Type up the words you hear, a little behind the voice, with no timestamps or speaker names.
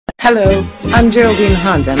Hello, I'm Geraldine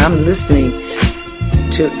Hunt, and I'm listening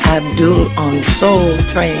to Abdel on Soul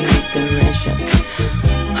Train Generation.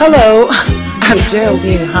 Hello, I'm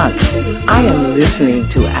Geraldine Hunt. I am listening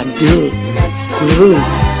to Abdel Groove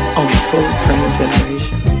on Soul Train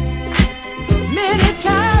Generation. Many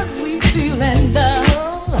times we feel in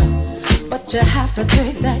love, but you have to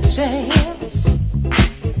take that chance.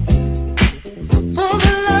 For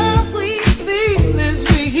the love we feel is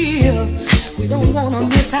real. We don't wanna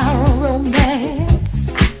miss our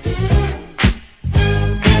romance.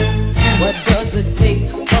 What does it take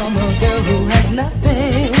from a girl who has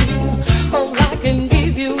nothing? Oh, I can